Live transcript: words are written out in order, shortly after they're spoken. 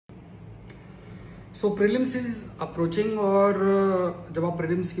So prelims is approaching, और जब आप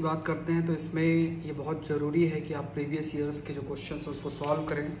प्रीलिम्स की बात करते हैं तो इसमें ये बहुत ज़रूरी है कि आप प्रीवियस ईयर्स के जो क्वेश्चन हैं उसको सॉल्व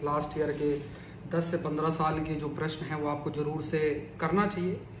करें। लास्ट ईयर के 10 से 15 साल के जो प्रश्न हैं वो आपको ज़रूर से करना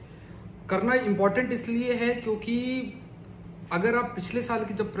चाहिए। करना इम्पॉर्टेंट इसलिए है क्योंकि अगर आप पिछले साल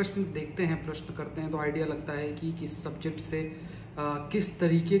के जब प्रश्न देखते हैं, प्रश्न करते हैं, तो आइडिया लगता है कि किस सब्जेक्ट से किस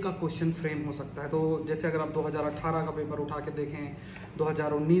तरीके का क्वेश्चन फ्रेम हो सकता है। तो जैसे अगर आप 2018 का पेपर उठा के देखें,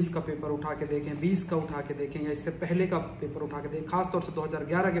 2019 का पेपर उठा के देखें, 20 का उठा के देखें, या इससे पहले का पेपर उठा के देखें, खासतौर से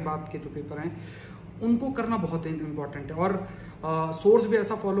 2011 के बाद के जो पेपर हैं उनको करना बहुत इम्पॉर्टेंट है। और सोर्स भी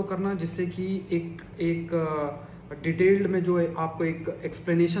ऐसा फॉलो करना जिससे कि एक डिटेल्ड में जो आपको एक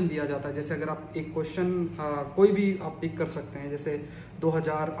एक्सप्लेनेशन दिया जाता है। जैसे अगर आप एक क्वेश्चन कोई भी आप पिक कर सकते हैं, जैसे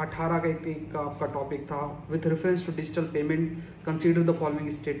 2018 का एक आपका टॉपिक था with reference to digital payment consider the following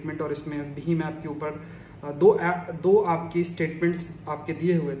statement, और इसमें भीम ऐप के ऊपर दो आपकी स्टेटमेंट्स आपके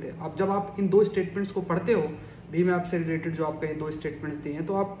दिए हुए थे। अब जब आप इन दो स्टेटमेंट्स को पढ़ते हो, भीम ऐप से रिलेटेड जो आपके दो स्टेटमेंट्स दिए हैं,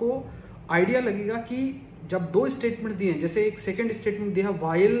 तो आपको आइडिया लगेगा कि जब दो स्टेटमेंट दिए हैं, जैसे एक सेकंड स्टेटमेंट दिया,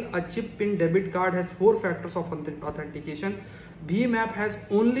 while a chip in debit card has 4 factors of authentication, Bhim app has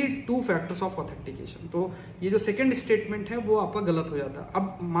only 2 factors of authentication. तो ये जो सेकंड स्टेटमेंट है वो आपका गलत हो जाता है।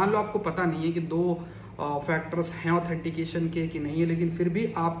 अब मान लो आपको पता नहीं है कि 2 फैक्टर्स हैं ऑथेंटिकेशन के कि नहीं है, लेकिन फिर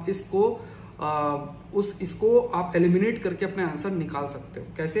भी आप इसको आप एलिमिनेट करके अपना आंसर निकाल सकते हो।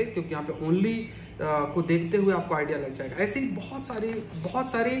 कैसे? क्योंकि यहाँ पे ओनली को देखते हुए आपको आइडिया लग जाएगा। ऐसे ही बहुत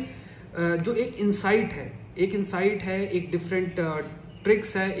सारी जो एक इंसाइट है, एक डिफरेंट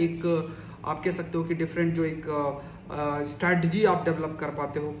ट्रिक्स है, एक आप कह सकते हो कि डिफरेंट जो एक स्ट्रैटेजी आप डेवलप कर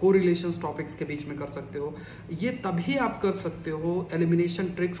पाते हो, कोरिलेशंस टॉपिक्स के बीच में कर सकते हो। ये तभी आप कर सकते हो, एलिमिनेशन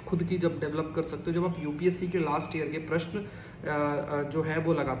ट्रिक्स खुद की जब डेवलप कर सकते हो, जब आप यूपीएससी के लास्ट ईयर के प्रश्न जो है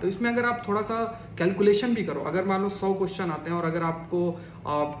वो लगाते हो। इसमें अगर आप थोड़ा सा कैलकुलेशन भी करो, अगर मान लो 100 क्वेश्चन आते हैं और अगर आपको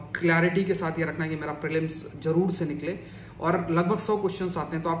क्लैरिटी के साथ ये रखना है कि मेरा प्रीलिम्स जरूर से निकले, और लगभग 100 क्वेश्चंस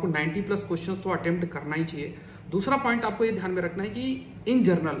आते हैं, तो आपको 90+ क्वेश्चंस तो अटेम्प्ट करना ही चाहिए। दूसरा पॉइंट आपको ये ध्यान में रखना है कि इन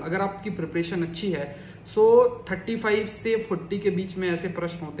जनरल अगर आपकी प्रिपरेशन अच्छी है, सो 35 से 40 के बीच में ऐसे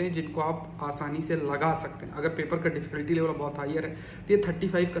प्रश्न होते हैं जिनको आप आसानी से लगा सकते हैं। अगर पेपर का डिफिकल्टी लेवल बहुत हायर है तो ये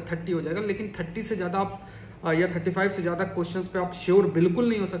 35 का 30 हो जाएगा, लेकिन 30 से ज़्यादा आप या 35 से ज़्यादा क्वेश्चंस पे आप श्योर बिल्कुल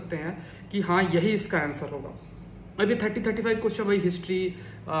नहीं हो सकते हैं कि हाँ यही इसका आंसर होगा। अभी 30-35 क्वेश्चन वही हिस्ट्री,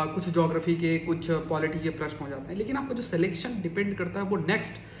 कुछ ज्योग्राफी के, कुछ पॉलिटी के प्रश्न हो जाते हैं, लेकिन आपका जो सिलेक्शन डिपेंड करता है वो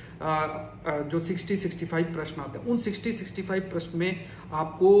नेक्स्ट जो 60-65 प्रश्न आते हैं, उन 60-65 प्रश्न में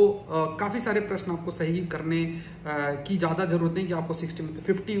आपको काफ़ी सारे प्रश्न आपको सही करने की ज़्यादा ज़रूरत नहीं कि आपको 60 में से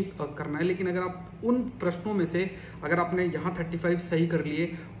 50 करना है। लेकिन अगर आप उन प्रश्नों में से अगर आपने यहाँ 35 सही कर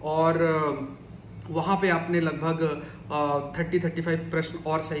लिए और वहाँ पे आपने लगभग 30-35 प्रश्न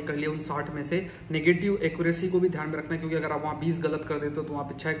और सही कर लिए उन 60 में से, नेगेटिव एक्यूरेसी को भी ध्यान में रखना है, क्योंकि अगर आप वहाँ 20 गलत कर देते हो तो वहाँ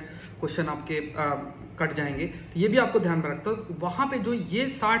पे 6 क्वेश्चन आपके कट जाएंगे। तो ये भी आपको ध्यान में रखता हो। वहाँ पे जो ये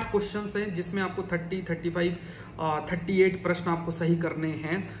 60 क्वेश्चन हैं जिसमें आपको 30-35 38 प्रश्न आपको सही करने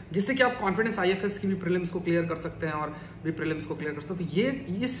हैं, जिससे कि आप कॉन्फिडेंस IFS की भी प्रीलिम्स को क्लियर कर सकते हैं और भी प्रीलिम्स को क्लियर कर सकते हो। तो ये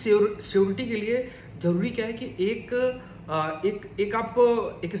इस श्योरिटी के लिए जरूरी क्या है कि एक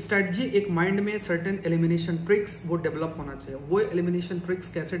स्ट्रेटजी, एक माइंड में सर्टेन एलिमिनेशन ट्रिक्स वो डेवलप होना चाहिए। वो एलिमिनेशन ट्रिक्स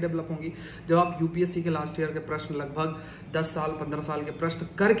कैसे डेवलप होंगी? जब आप यूपीएससी के लास्ट ईयर के प्रश्न लगभग 10 साल 15 साल के प्रश्न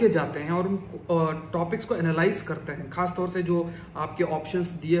करके जाते हैं और उन टॉपिक्स को एनालाइज करते हैं, खासतौर से जो आपके ऑप्शंस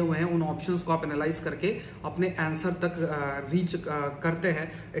दिए हुए हैं उन ऑप्शंस को आप एनालाइज करके अपने आंसर तक रीच करते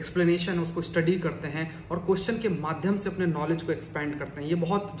हैं, एक्सप्लेनेशन उसको स्टडी करते हैं और क्वेश्चन के माध्यम से अपने नॉलेज को एक्सपैंड करते हैं। ये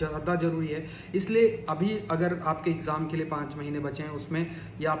बहुत ज़्यादा जरूरी है। इसलिए अभी अगर आपके एग्जाम के लिए 5 महीने बचे हैं, उसमें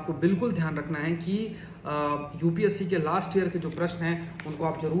ये आपको बिल्कुल ध्यान रखना है कि यूपीएससी के लास्ट ईयर के जो प्रश्न हैं उनको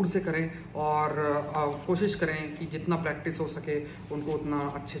आप जरूर से करें और कोशिश करें कि जितना प्रैक्टिस हो सके उनको उतना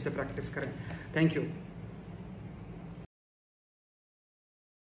अच्छे से प्रैक्टिस करें। Thank you.